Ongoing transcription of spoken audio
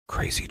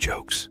Crazy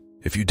jokes.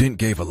 If you didn't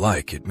give a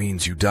like, it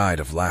means you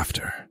died of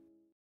laughter.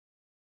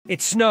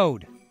 It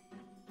snowed.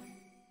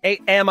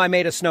 8 a.m. I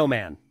made a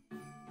snowman.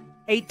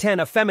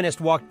 8:10 a feminist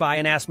walked by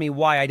and asked me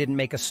why I didn't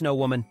make a snow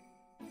woman.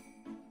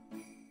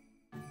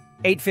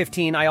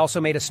 8:15 I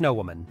also made a snow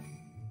woman.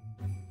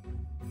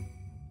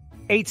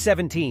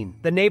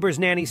 8:17 the neighbor's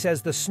nanny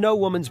says the snow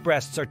woman's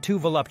breasts are too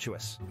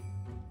voluptuous.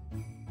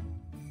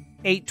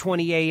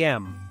 8:20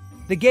 a.m.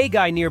 the gay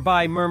guy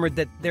nearby murmured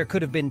that there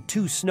could have been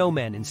 2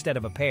 snowmen instead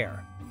of a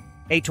pair.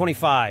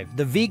 8:25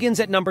 the vegans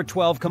at number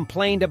 12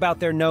 complained about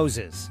their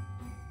noses.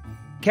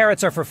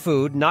 Carrots are for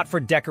food, not for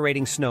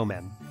decorating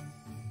snowmen.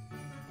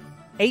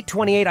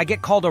 8:28 I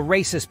get called a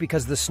racist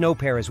because the snow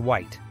pair is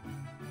white.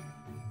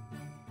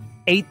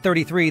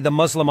 8:33 the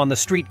Muslim on the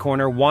street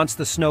corner wants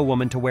the snow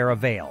woman to wear a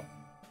veil.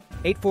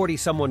 8:40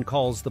 someone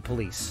calls the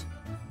police.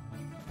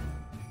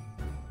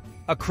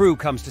 A crew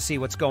comes to see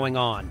what's going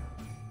on.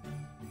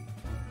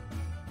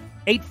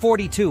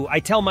 8:42 I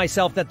tell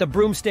myself that the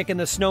broomstick in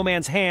the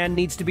snowman's hand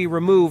needs to be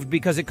removed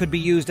because it could be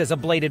used as a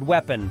bladed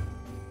weapon.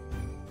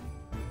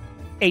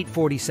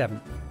 8:47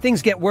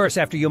 things get worse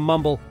after you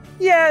mumble,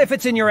 "Yeah, if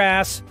it's in your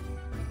ass."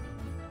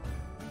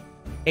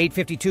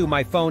 8:52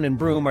 my phone and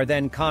broom are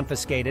then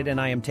confiscated and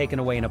I am taken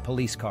away in a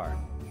police car.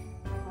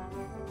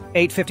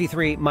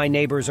 8:53 my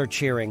neighbors are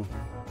cheering.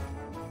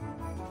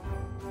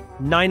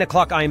 9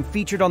 o'clock I am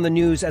featured on the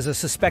news as a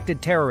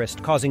suspected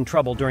terrorist causing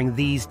trouble during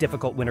these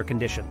difficult winter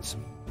conditions.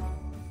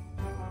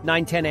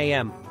 9:10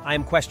 a.m. I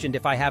am questioned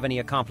if I have any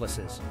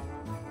accomplices.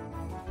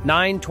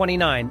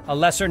 9:29 a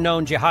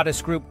lesser-known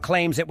jihadist group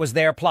claims it was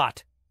their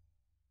plot.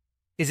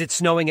 Is it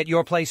snowing at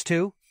your place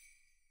too?